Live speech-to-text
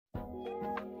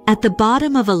At the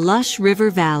bottom of a lush river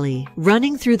valley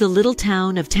running through the little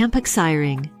town of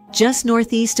Tampaksairing, just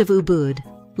northeast of Ubud,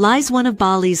 lies one of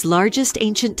Bali's largest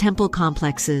ancient temple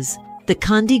complexes, the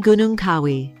Candi Gunung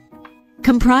Kawi.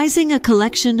 Comprising a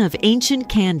collection of ancient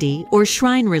candi or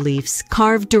shrine reliefs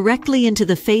carved directly into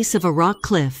the face of a rock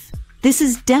cliff, this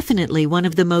is definitely one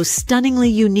of the most stunningly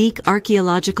unique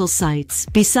archaeological sites,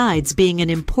 besides being an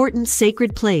important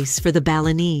sacred place for the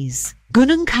Balinese.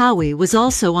 Gunung Kawi was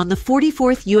also on the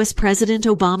 44th U.S. President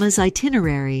Obama's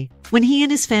itinerary when he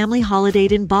and his family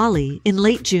holidayed in Bali in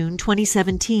late June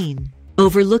 2017,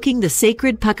 overlooking the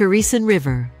sacred Pakarisan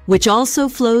River, which also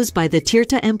flows by the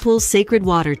Tirta Empul Sacred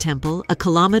Water Temple a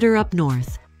kilometer up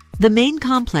north. The main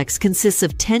complex consists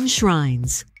of 10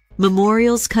 shrines,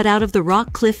 memorials cut out of the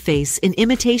rock cliff face in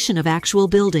imitation of actual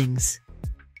buildings.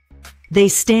 They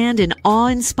stand in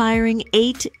awe-inspiring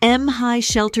 8-m-high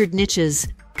sheltered niches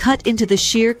cut into the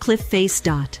sheer cliff face.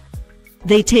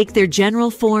 They take their general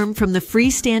form from the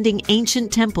freestanding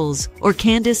ancient temples or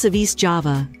candis of East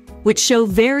Java, which show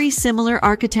very similar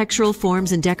architectural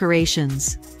forms and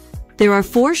decorations. There are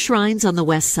 4 shrines on the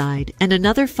west side and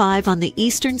another 5 on the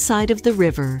eastern side of the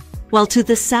river, while to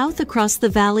the south across the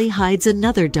valley hides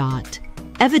another dot.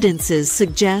 Evidences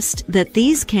suggest that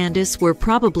these candis were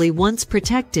probably once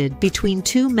protected between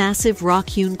 2 massive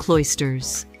rock-hewn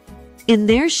cloisters. In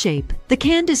their shape, the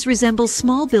candis resemble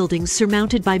small buildings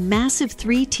surmounted by massive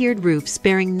 3-tiered roofs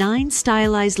bearing 9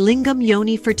 stylized lingam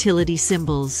yoni fertility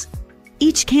symbols.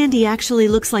 Each candi actually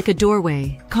looks like a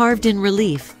doorway, carved in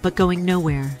relief but going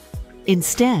nowhere.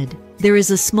 Instead, there is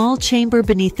a small chamber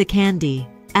beneath the candi,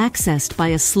 accessed by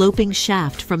a sloping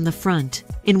shaft from the front,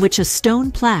 in which a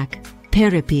stone plaque,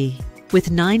 peripi, with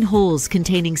 9 holes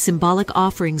containing symbolic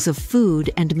offerings of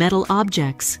food and metal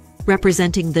objects,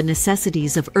 representing the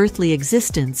necessities of earthly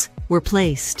existence, were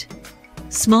placed.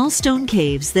 Small stone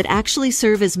caves that actually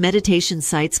serve as meditation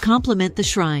sites complement the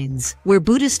shrines, where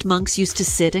Buddhist monks used to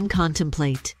sit and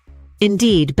contemplate.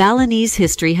 Indeed, Balinese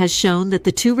history has shown that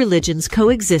the 2 religions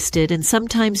coexisted and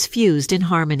sometimes fused in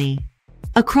harmony.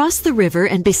 Across the river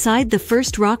and beside the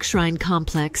first rock shrine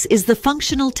complex is the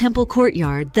functional temple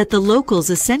courtyard that the locals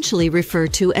essentially refer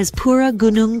to as Pura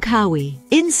Gunung Kawi.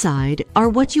 Inside are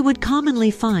what you would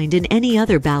commonly find in any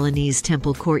other Balinese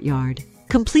temple courtyard,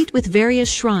 complete with various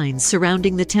shrines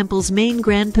surrounding the temple's main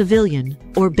grand pavilion,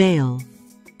 or bail.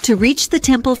 To reach the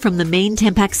temple from the main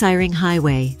Tampaksairing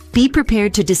highway, be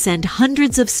prepared to descend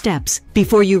hundreds of steps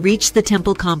before you reach the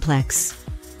temple complex.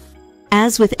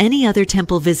 As with any other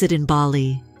temple visit in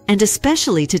Bali, and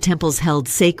especially to temples held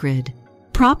sacred,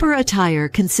 proper attire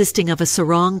consisting of a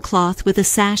sarong cloth with a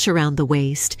sash around the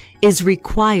waist is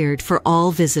required for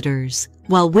all visitors,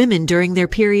 while women during their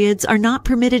periods are not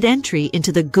permitted entry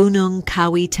into the Gunung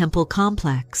Kawi temple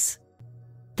complex.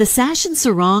 The sash and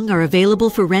sarong are available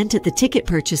for rent at the ticket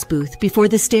purchase booth before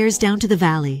the stairs down to the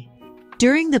valley.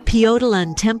 During the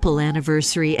Piodalan temple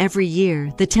anniversary every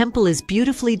year, the temple is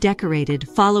beautifully decorated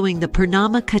following the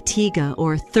Purnama Katiga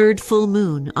or third full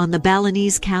moon on the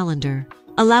Balinese calendar,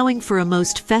 allowing for a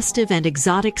most festive and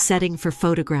exotic setting for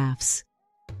photographs.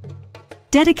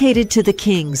 Dedicated to the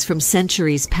kings from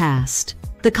centuries past,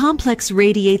 the complex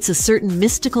radiates a certain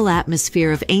mystical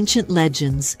atmosphere of ancient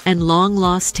legends and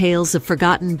long-lost tales of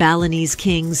forgotten Balinese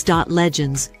kings.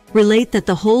 Legends relate that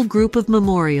the whole group of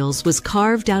memorials was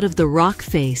carved out of the rock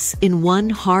face in one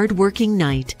hard-working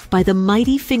night by the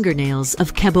mighty fingernails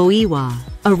of Keboiwa,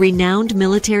 a renowned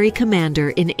military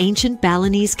commander in ancient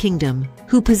Balinese kingdom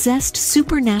who possessed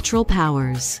supernatural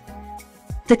powers.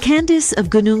 The candis of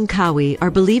Gunung Kawi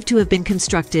are believed to have been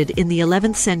constructed in the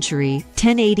 11th century,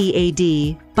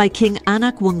 1080 AD, by King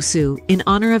Anak Wungsu in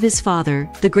honor of his father,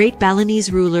 the great Balinese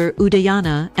ruler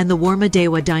Udayana and the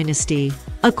Warmadewa dynasty.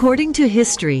 According to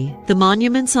history, the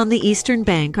monuments on the eastern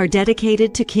bank are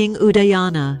dedicated to King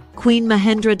Udayana, Queen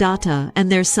Mahendradatta, and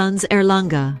their sons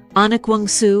Erlangga, Anak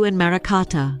Wungsu, and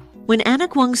Marakata. When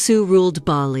Anak Wungsu ruled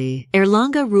Bali,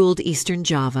 Erlangga ruled eastern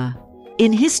Java.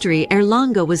 In history,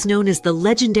 Erlangga was known as the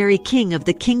legendary king of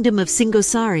the kingdom of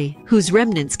Singosari, whose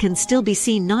remnants can still be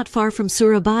seen not far from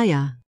Surabaya.